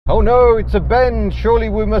Oh no, it's a bend, surely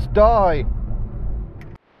we must die.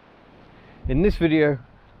 In this video,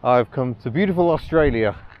 I've come to beautiful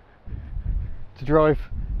Australia to drive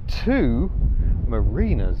two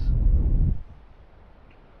Marinas.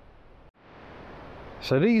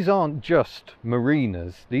 So these aren't just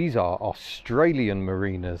Marinas, these are Australian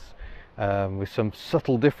Marinas, with some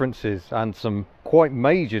subtle differences and some quite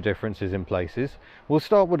major differences in places. We'll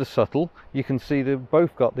start with the subtle. You can see they've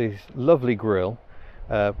both got this lovely grille,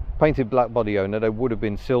 painted black body owner. They would have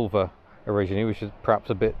been silver originally, which is perhaps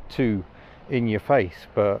a bit too in your face,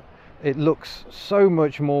 but it looks so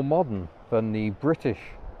much more modern than the British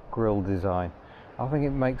grille design. I think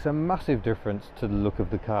it makes a massive difference to the look of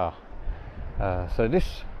the car. So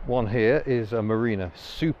this one here is a Marina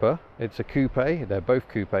Super. It's a coupe, they're both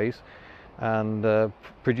coupes, and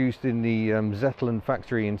produced in the Zetland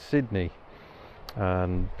factory in Sydney,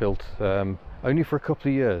 and built only for a couple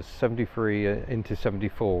of years, 73 into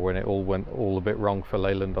 74, when it all went a bit wrong for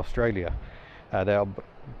Leyland Australia. They are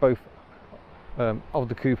both of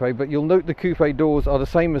the coupe, but you'll note the coupe doors are the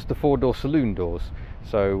same as the four-door saloon doors,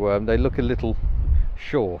 so they look a little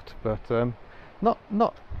short, but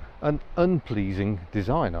not an unpleasing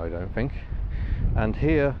design, I don't think. And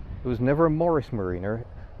here it was never a Morris Marina,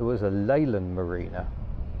 it was a Leyland Marina.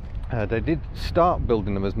 They did start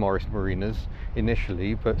building them as Morris Marinas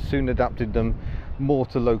initially, but soon adapted them more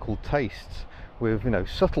to local tastes with, you know,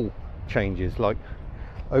 subtle changes like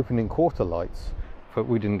opening quarter lights, but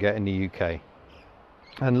we didn't get in the UK.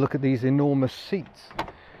 And look at these enormous seats,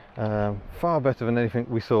 far better than anything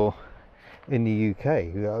we saw in the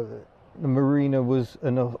UK. The Marina was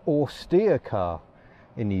an austere car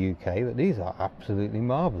in the UK, but these are absolutely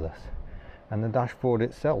marvellous. And the dashboard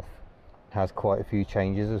itself has quite a few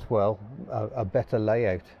changes as well, a better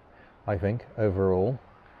layout, I think, overall.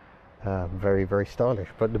 Very, very stylish.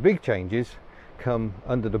 But the big changes come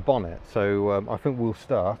under the bonnet, so I think we'll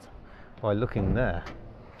start by looking there.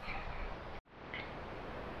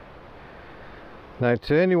 Now,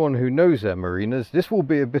 to anyone who knows their Marinas, this will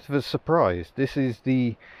be a bit of a surprise. This is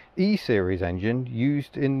the E-Series engine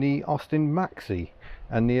used in the Austin Maxi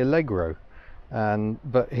and the Allegro,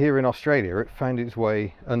 but here in Australia it found its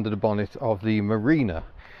way under the bonnet of the Marina.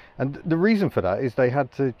 And the reason for that is they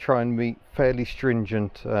had to try and meet fairly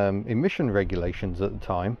stringent emission regulations at the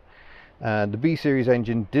time. The B-Series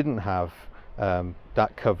engine didn't have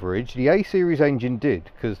that coverage. The A-Series engine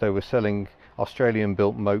did, because they were selling Australian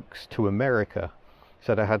built Mokes to America,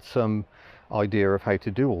 so they had some idea of how to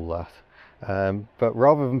do all that. But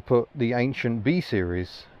rather than put the ancient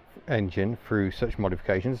B-Series engine through such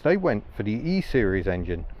modifications, they went for the E-Series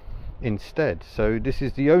engine instead. So this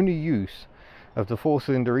is the only use of the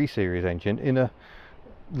four-cylinder E-Series engine in a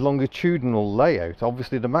longitudinal layout.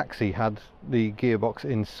 Obviously the Maxi had the gearbox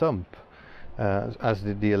in sump, as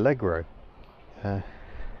did the Allegro. There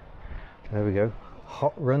we go.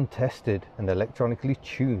 Hot run tested and electronically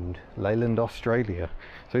tuned, Leyland Australia.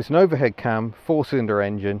 So it's an overhead cam, four-cylinder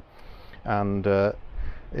engine, and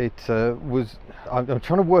it was, I'm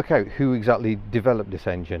trying to work out who exactly developed this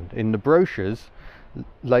engine. In the brochures,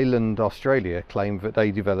 Leyland Australia claimed that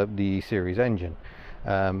they developed the E-Series engine,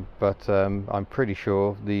 but I'm pretty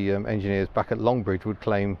sure the engineers back at Longbridge would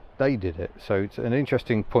claim they did it. So it's an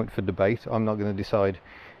interesting point for debate. I'm not going to decide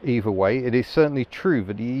either way. It is certainly true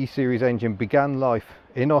that the E-Series engine began life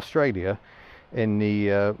in Australia in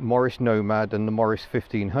the Morris Nomad and the Morris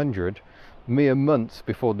 1500 mere months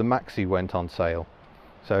before the Maxi went on sale.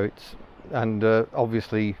 So it's, and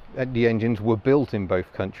obviously the engines were built in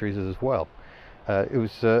both countries as well. It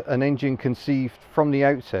was an engine conceived from the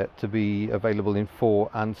outset to be available in 4-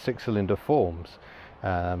 and 6-cylinder forms.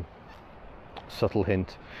 Subtle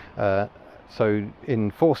hint. So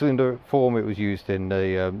in 4-cylinder form it was used in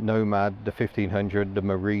the Nomad, the 1500, the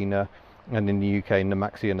Marina, and in the UK in the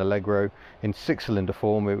Maxi and Allegro. In 6-cylinder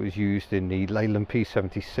form it was used in the Leyland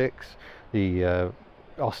P76, the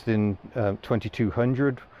Austin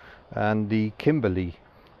 2200, and the Kimberley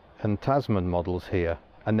and Tasman models here,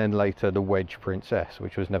 and then later the Wedge Princess,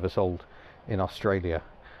 which was never sold in Australia.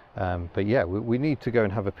 But yeah, we need to go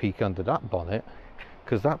and have a peek under that bonnet,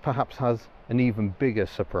 because that perhaps has an even bigger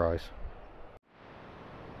surprise.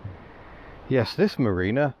 Yes, this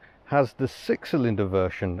Marina has the 6-cylinder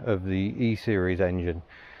version of the E-Series engine.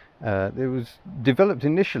 It was developed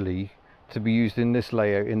initially to be used in this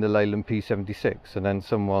layout in the Leyland P76, and then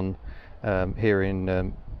someone here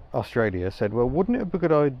in Australia said, well, wouldn't it be a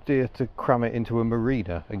good idea to cram it into a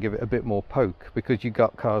Marina and give it a bit more poke, because you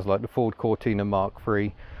got cars like the Ford Cortina Mark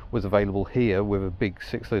III was available here with a big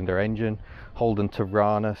 6-cylinder engine, Holden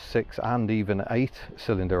Tirana 6 and even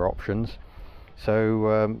 8-cylinder options.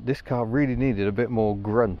 So this car really needed a bit more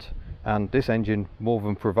grunt, and this engine more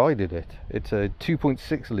than provided it. It's a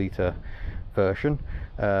 2.6 litre version,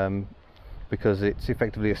 because it's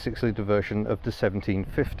effectively a 6 litre version of the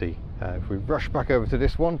 1750. If we rush back over to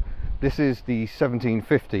this one, this is the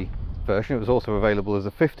 1750 version. It was also available as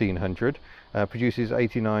a 1500, produces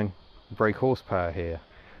 89 brake horsepower here.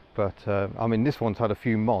 But I mean, this one's had a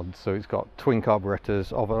few mods, so it's got twin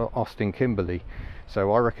carburetors of Austin Kimberley,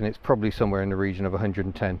 so I reckon it's probably somewhere in the region of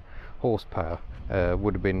 110 horsepower.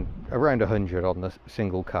 Would have been around 100 on the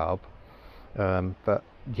single carb, but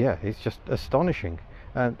yeah, it's just astonishing.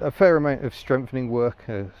 And a fair amount of strengthening work.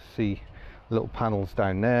 See little panels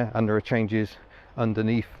down there, and there are changes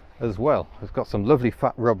underneath as well. It's got some lovely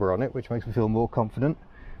fat rubber on it, which makes me feel more confident.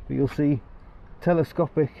 But you'll see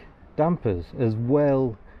telescopic dampers as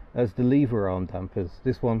well as the lever arm dampers.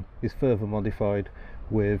 This one is further modified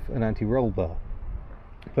with an anti-roll bar.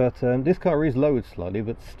 But this car is lowered slightly,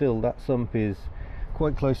 but still that sump is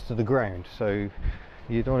quite close to the ground, so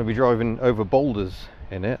you don't want to be driving over boulders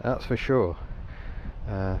in it, that's for sure.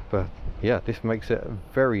 But yeah, this makes it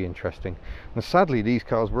very interesting. And sadly, these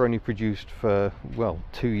cars were only produced for, well,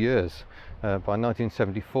 2 years. By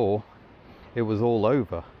 1974 it was all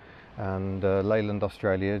over, and Leyland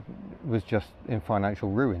Australia was just in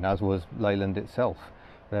financial ruin, as was Leyland itself.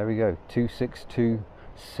 There we go,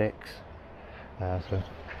 2626.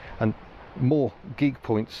 And more geek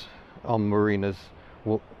points on Marinas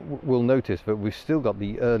will notice that we've still got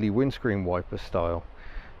the early windscreen wiper style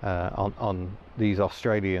on these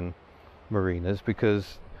Australian Marinas,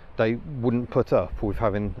 because they wouldn't put up with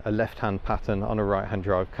having a left-hand pattern on a right-hand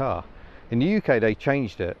drive car. In the UK they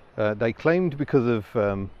changed it. They claimed because of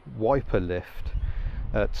wiper lift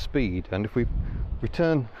at speed, and if we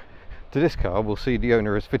return to this car, we'll see the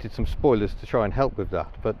owner has fitted some spoilers to try and help with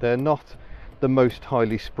that, but they're not the most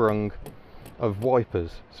highly sprung of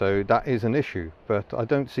wipers, so that is an issue. But I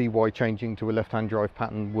don't see why changing to a left-hand drive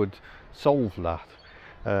pattern would solve that.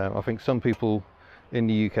 I think some people in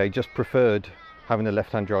the UK just preferred having a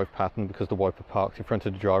left-hand drive pattern because the wiper parked in front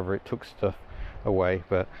of the driver, it took stuff away.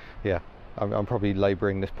 But yeah, I'm probably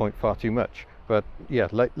labouring this point far too much. But yeah,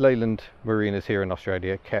 Leyland Marinas here in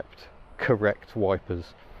Australia kept correct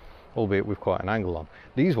wipers, albeit with quite an angle on.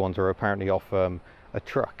 These ones are apparently off a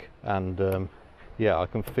truck, and yeah, I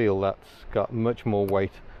can feel that's got much more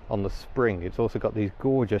weight on the spring. It's also got these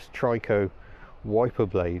gorgeous Trico wiper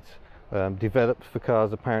blades, developed for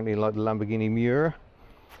cars apparently like the Lamborghini Miura,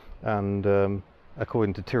 and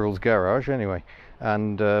according to Tyrrell's garage anyway,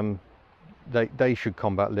 and they should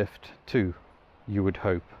combat lift too, you would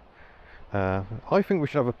hope. I think we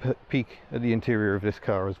should have a peek at the interior of this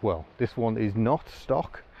car as well. This one is not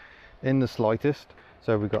stock in the slightest,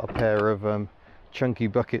 so we've got a pair of chunky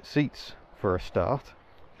bucket seats for a start,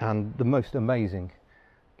 and the most amazing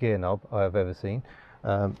gear knob I have ever seen.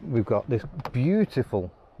 We've got this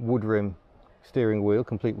beautiful wood rim steering wheel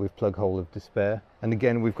complete with plug hole of despair, and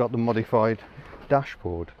again we've got the modified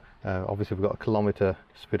dashboard. Obviously we've got a kilometre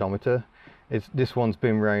speedometer. This one's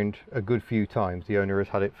been round a good few times. The owner has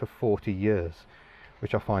had it for 40 years,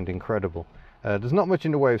 which I find incredible. There's not much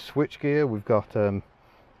in the way of switch gear. We've got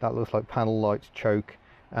that looks like panel lights, choke,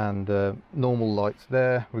 and normal lights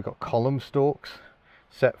there. We've got column stalks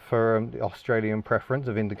set for the Australian preference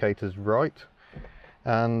of indicators right,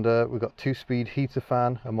 and we've got 2-speed heater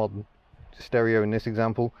fan, a modern stereo in this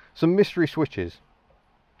example, some mystery switches.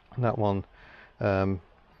 That one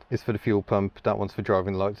is for the fuel pump, that one's for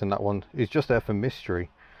driving lights, and that one is just there for mystery.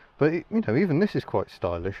 But you know, even this is quite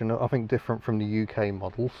stylish, and I think different from the UK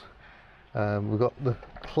models. We've got the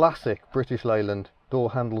classic British Leyland door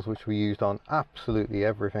handles, which we used on absolutely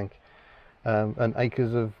everything, and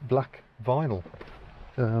acres of black vinyl.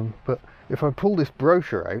 But if I pull this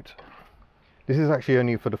brochure out, this is actually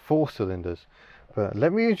only for the 4 cylinders. But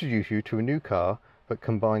let me introduce you to a new car that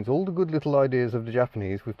combines all the good little ideas of the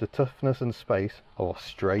Japanese with the toughness and space of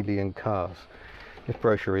Australian cars. This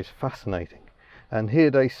brochure is fascinating, and here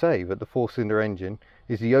they say that the 4-cylinder engine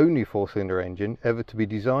is the only 4-cylinder engine ever to be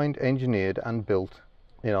designed, engineered and built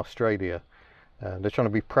in Australia. They're trying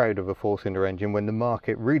to be proud of a 4-cylinder engine when the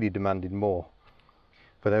market really demanded more.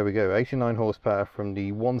 But there we go, 89 horsepower from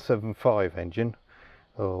the 175 engine,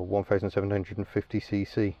 or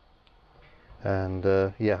 1750cc. And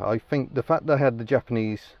yeah, I think the fact they had the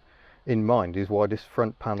Japanese in mind is why this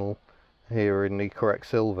front panel here in the correct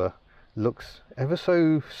silver looks ever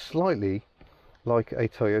so slightly like a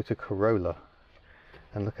Toyota Corolla.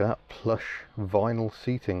 And look at that plush vinyl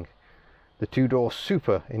seating, the 2-door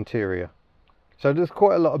super interior. So there's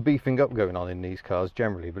quite a lot of beefing up going on in these cars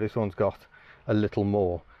generally, but this one's got a little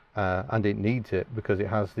more. and it needs it because it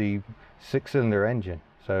has the 6-cylinder engine.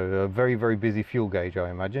 So a very, very busy fuel gauge, I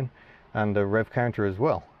imagine, and a rev counter as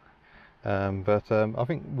well. But I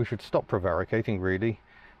think we should stop prevaricating really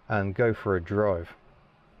and go for a drive.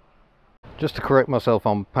 Just to correct myself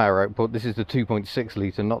on power output, this is the 2.6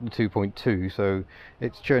 litre, not the 2.2, so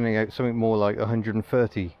it's churning out something more like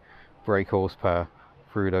 130 brake horsepower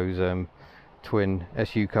through those twin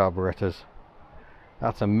SU carburetors.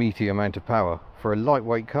 That's a meaty amount of power for a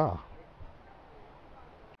lightweight car.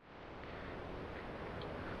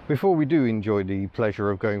 Before we do enjoy the pleasure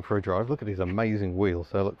of going for a drive, look at these amazing wheels,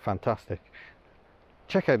 they look fantastic.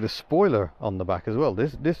 Check out the spoiler on the back as well.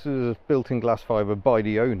 This is built in glass fibre by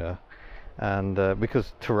the owner, and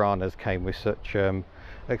because Marinas came with such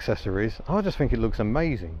accessories, I just think it looks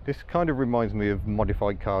amazing. This kind of reminds me of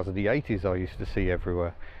modified cars of the 80s I used to see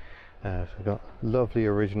everywhere. So we've got lovely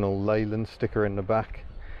original Leyland sticker in the back,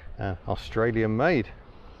 Australian made.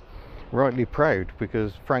 Rightly proud,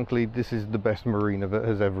 because frankly this is the best Marina that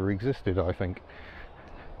has ever existed, I think.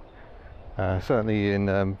 Certainly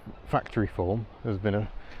in factory form. There's been a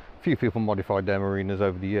few people modified their Marinas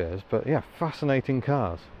over the years, but yeah, fascinating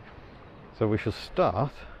cars. So we shall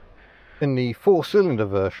start in the 4-cylinder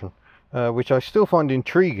version, which I still find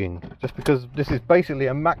intriguing, just because this is basically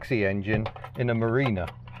a Maxi engine in a Marina.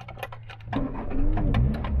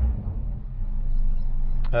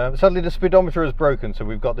 Sadly the speedometer is broken, so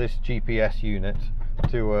we've got this GPS unit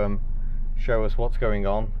to show us what's going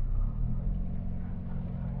on.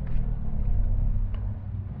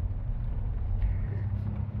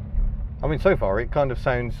 I mean, so far it kind of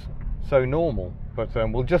sounds so normal, but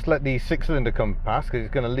we'll just let the 6-cylinder come past because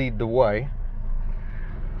it's going to lead the way.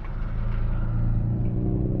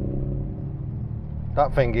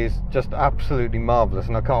 That thing is just absolutely marvellous,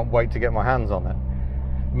 and I can't wait to get my hands on it.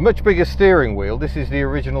 Much bigger steering wheel. This is the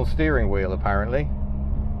original steering wheel apparently.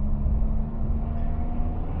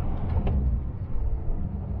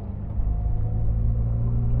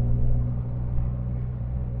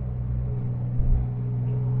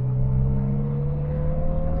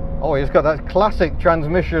 Oh, it's got that classic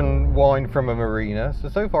transmission whine from a Marina,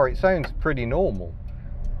 so far it sounds pretty normal.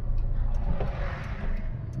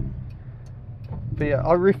 But yeah,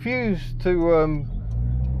 I refuse to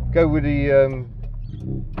go with the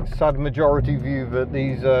sad majority view that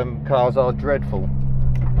these cars are dreadful.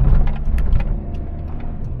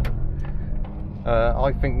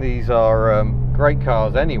 I think these are great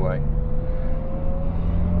cars anyway.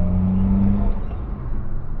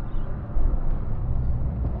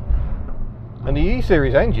 And the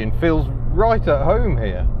E-Series engine feels right at home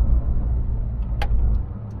here.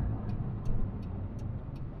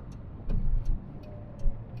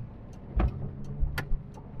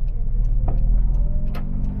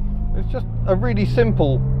 It's just a really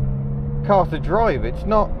simple car to drive. It's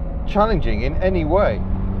not challenging in any way.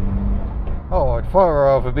 Oh, I'd far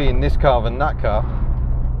rather be in this car than that car.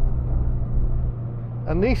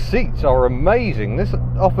 And these seats are amazing. This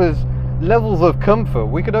offers levels of comfort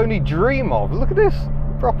we could only dream of. Look at this,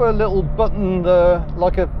 proper little button,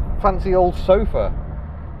 like a fancy old sofa.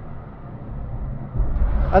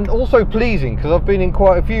 And also pleasing, because I've been in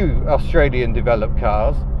quite a few Australian developed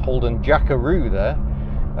cars, Holden Jackaroo there,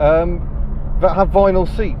 that have vinyl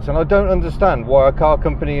seats, and I don't understand why a car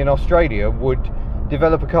company in Australia would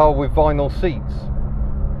develop a car with vinyl seats.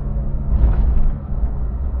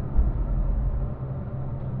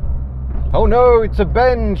 Oh no, it's a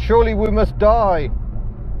bend, surely we must die.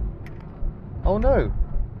 Oh no,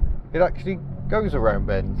 it actually goes around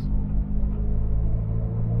bends.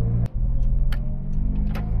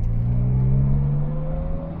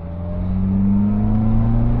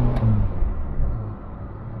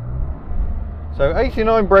 So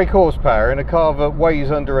 89 brake horsepower in a car that weighs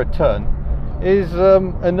under a ton is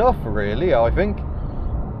enough really, I think.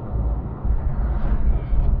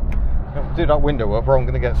 I have to do that window up or I'm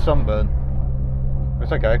going to get sunburn.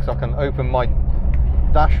 It's okay because I can open my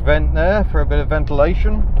dash vent there for a bit of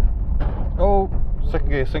ventilation. Oh, second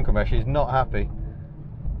gear synchro mesh is not happy.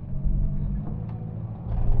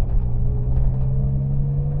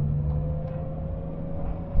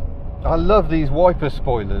 I love these wiper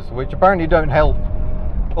spoilers, which apparently don't help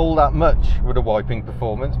all that much with the wiping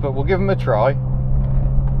performance, but we'll give them a try.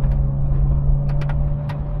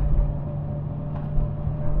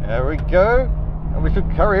 There we go, and we should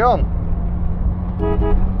carry on.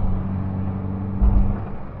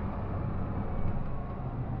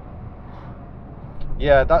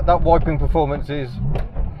 Yeah, that wiping performance is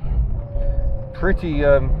pretty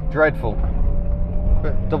dreadful.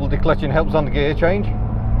 But double declutching helps on the gear change.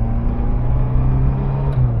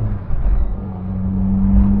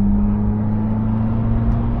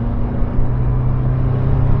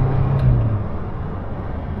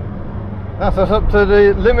 That's us up to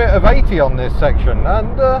the limit of 80 on this section,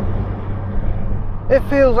 and it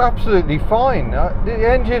feels absolutely fine. The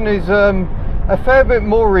engine is a fair bit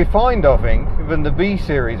more refined, I think, than the B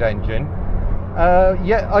series engine,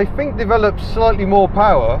 yet I think develops slightly more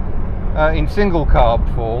power in single carb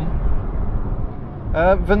form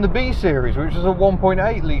than the B series, which is a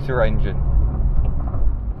 1.8 litre engine.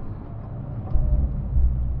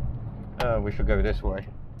 We should go this way.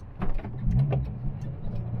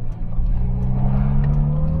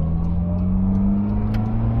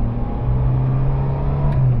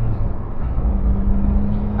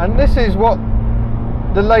 And this is what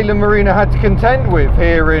the Leyland Marina had to contend with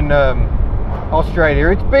here in Australia.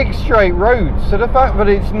 It's big straight roads, so the fact that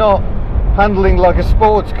it's not handling like a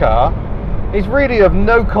sports car is really of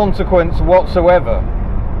no consequence whatsoever.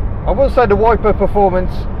 I will say the wiper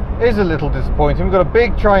performance is a little disappointing. We've got a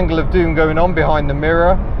big triangle of doom going on behind the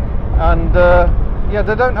mirror, and yeah,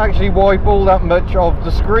 they don't actually wipe all that much of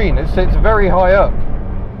the screen. It sits very high up.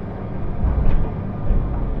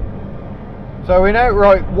 So in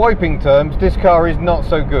outright wiping terms, this car is not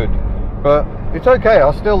so good, but it's okay,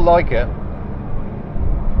 I still like it.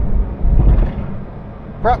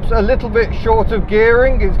 Perhaps a little bit short of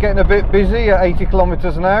gearing. It's getting a bit busy at 80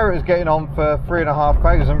 kilometers an hour. It's getting on for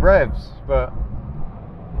 3,500 revs, but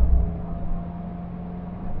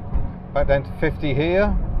back down to 50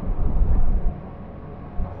 here.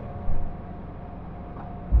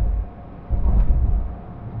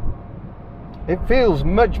 It feels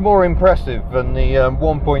much more impressive than the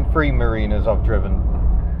 1.3 Marinas I've driven.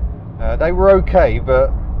 They were okay,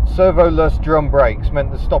 but servo-less drum brakes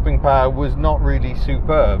meant the stopping power was not really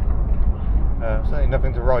superb. Certainly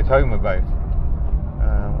nothing to write home about.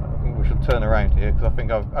 I think we should turn around here because I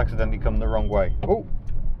think I've accidentally come the wrong way. Oh,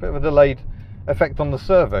 bit of a delayed effect on the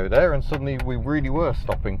servo there, and suddenly we really were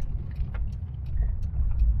stopping.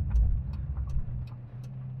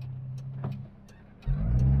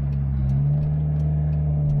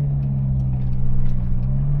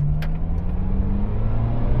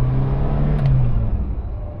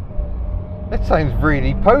 It sounds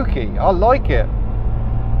really pokey. I like it.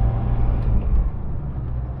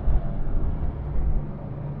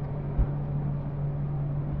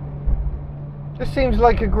 This seems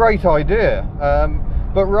like a great idea,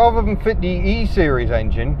 but rather than fit the E-Series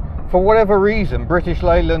engine, for whatever reason, British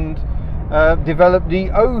Leyland developed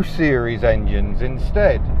the O-Series engines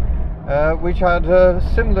instead, which had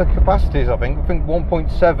similar capacities, I think. I think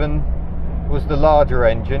 1.7 was the larger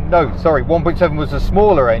engine. No, sorry, 1.7 was the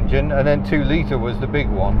smaller engine, and then 2 litre was the big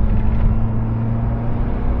one.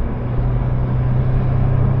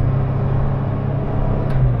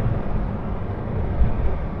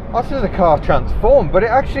 This is a car transformed, but it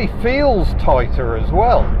actually feels tighter as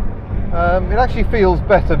well. It actually feels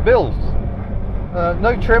better built.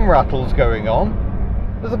 No trim rattles going on.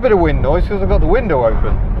 There's a bit of wind noise because I've got the window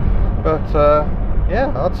open, but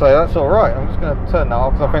yeah, I'd say that's alright. I'm just going to turn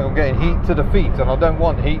now because I think I'm getting heat to the feet, and I don't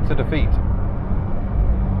want heat to the feet.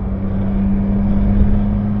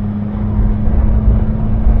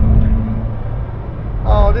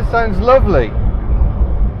 Oh, this sounds lovely.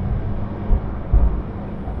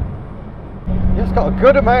 It's got a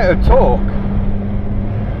good amount of torque.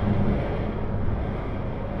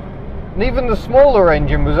 And even the smaller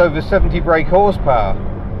engine was over 70 brake horsepower.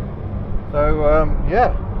 So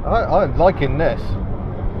yeah, I'm liking this.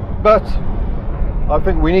 But I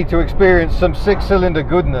think we need to experience some 6-cylinder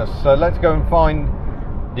goodness, so let's go and find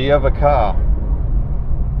the other car.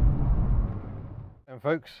 And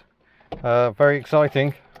folks, very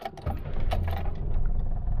exciting.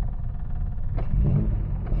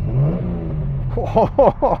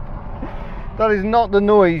 That is not the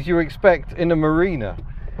noise you expect in a Marina.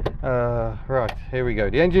 Right, here we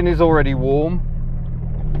go. The engine is already warm.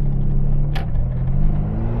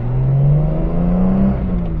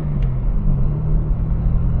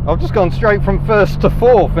 I've just gone straight from first to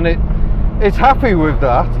fourth, and it's happy with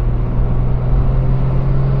that.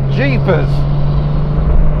 Jeepers.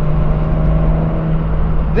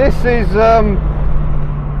 This is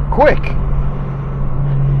quick.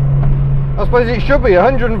 I suppose it should be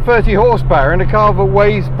 130 horsepower in a car that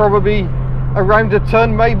weighs probably around a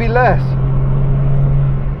ton, maybe less.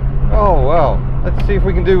 Oh well, let's see if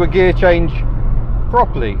we can do a gear change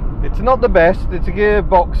properly. It's not the best. It's a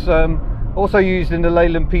gearbox also used in the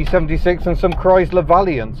Leyland P76 and some Chrysler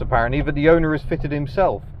Valiants apparently, that the owner has fitted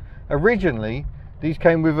himself. Originally these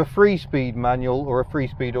came with a 3-speed manual or a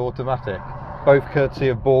 3-speed automatic, both courtesy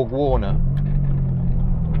of Borg Warner.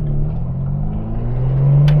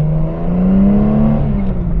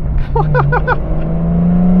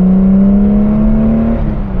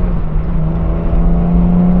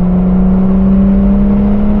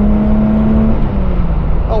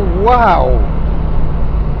 Wow!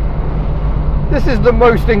 This is the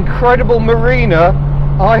most incredible Marina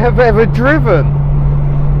I have ever driven.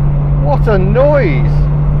 What a noise!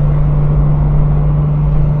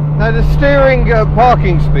 Now the steering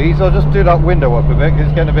parking speeds, I'll just do that window up a bit because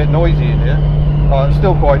it's getting a bit noisy in here. Oh, it's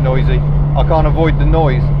still quite noisy. I can't avoid the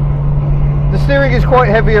noise. The steering is quite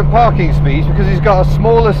heavy at parking speeds because it's got a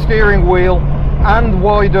smaller steering wheel and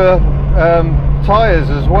wider tyres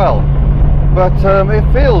as well. But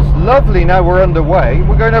it feels lovely now we're underway.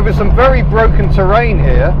 We're going over some very broken terrain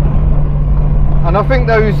here, and I think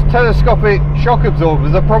those telescopic shock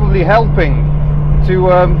absorbers are probably helping to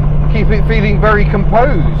keep it feeling very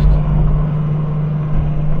composed.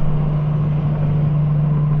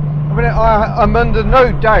 I mean, I'm under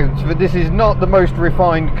no doubt that this is not the most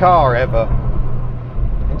refined car ever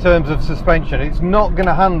in terms of suspension. It's not going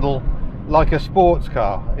to handle like a sports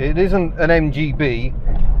car. It isn't an MGB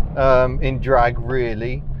in drag,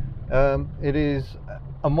 really. It is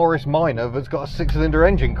a Morris Minor that's got a 6-cylinder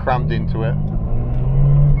engine crammed into it.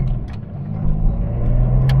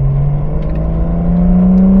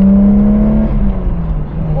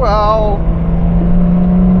 Well,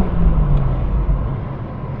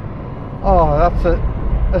 oh,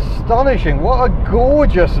 that's astonishing. What a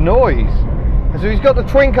gorgeous noise. So he's got the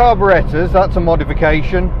twin carburetors, that's a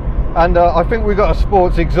modification, and I think we've got a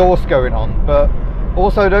sports exhaust going on, but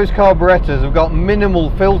also those carburetors have got minimal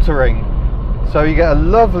filtering, so you get a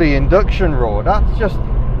lovely induction roar. That's just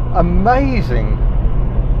amazing.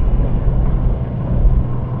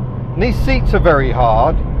 And these seats are very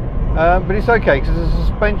hard, but it's okay because the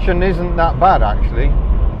suspension isn't that bad actually.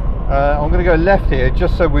 I'm going to go left here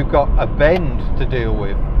just so we've got a bend to deal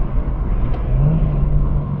with,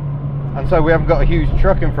 and so we haven't got a huge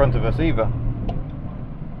truck in front of us either.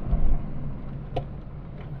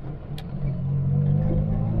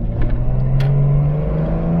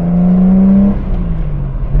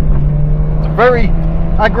 It's a very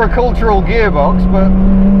agricultural gearbox, but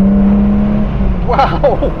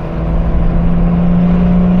wow!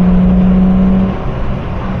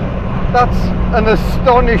 That's an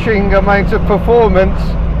astonishing amount of performance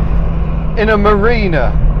in a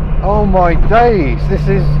Marina. Oh my days, this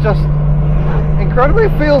is just incredible.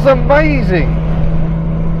 It feels amazing.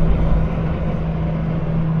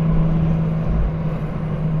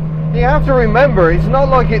 You have to remember, it's not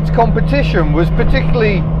like its competition was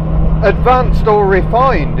particularly advanced or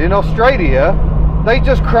refined. In Australia, they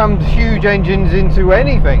just crammed huge engines into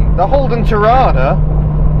anything. The Holden Tirana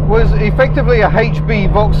was effectively a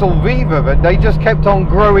HB Vauxhall Viva, but they just kept on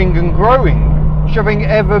growing and growing, shoving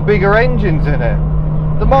ever bigger engines in it.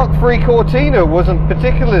 The Mark III Cortina wasn't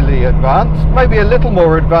particularly advanced, maybe a little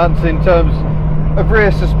more advanced in terms of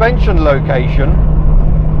rear suspension location,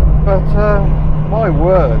 but my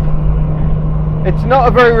word, it's not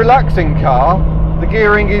a very relaxing car. The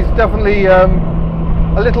gearing is definitely a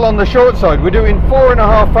little on the short side. We're doing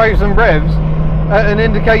 4,500 revs at an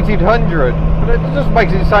indicated 100, but it just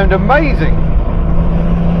makes it sound amazing.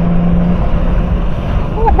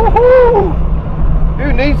 Woo-hoo-hoo!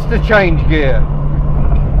 Who needs to change gear?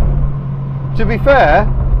 To be fair,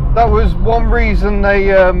 that was one reason they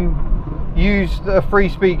used a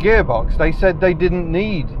 3-speed gearbox. They said they didn't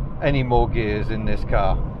need any more gears in this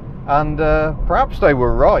car, and perhaps they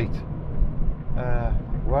were right.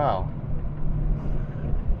 Wow.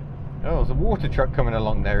 Oh, there's a water truck coming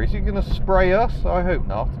along there. Is he going to spray us? I hope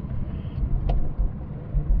not.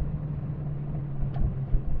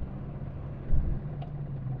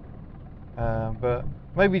 But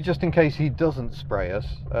maybe just in case he doesn't spray us,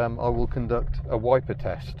 I will conduct a wiper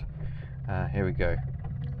test. Here we go.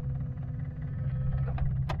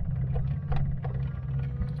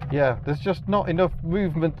 Yeah, there's just not enough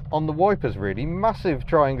movement on the wipers really. Massive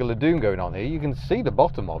triangular doom going on here. You can see the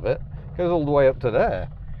bottom of it. It goes all the way up to there.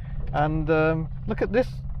 And look at this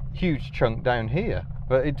huge chunk down here,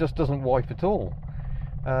 but it just doesn't wipe at all.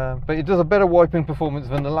 But it does a better wiping performance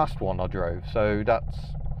than the last one I drove, so that's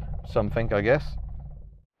something, I guess.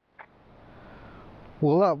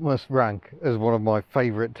 Well, that must rank as one of my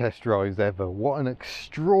favourite test drives ever. What an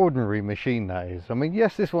extraordinary machine that is. I mean,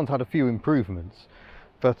 yes, this one's had a few improvements,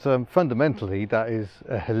 but fundamentally that is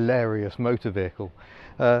a hilarious motor vehicle.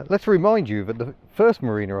 Let's remind you that the first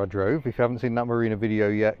Marina I drove, if you haven't seen that Marina video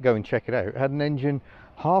yet, go and check it out, had an engine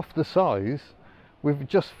half the size with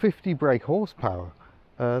just 50 brake horsepower.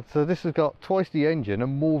 So this has got twice the engine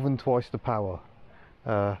and more than twice the power.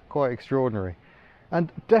 Quite extraordinary,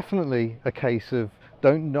 and definitely a case of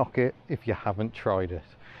don't knock it if you haven't tried it.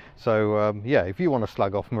 So yeah, if you want to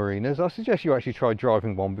slag off Marinas, I suggest you actually try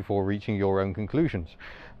driving one before reaching your own conclusions.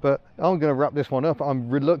 But I'm going to wrap this one up. I'm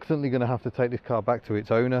reluctantly going to have to take this car back to its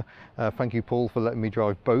owner. Thank you, Paul, for letting me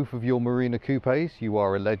drive both of your Marina coupes. You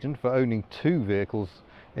are a legend for owning 2 vehicles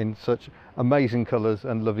in such amazing colours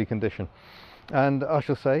and lovely condition. And I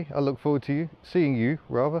shall say I look forward to seeing you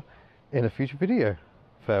in a future video.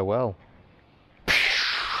 Farewell.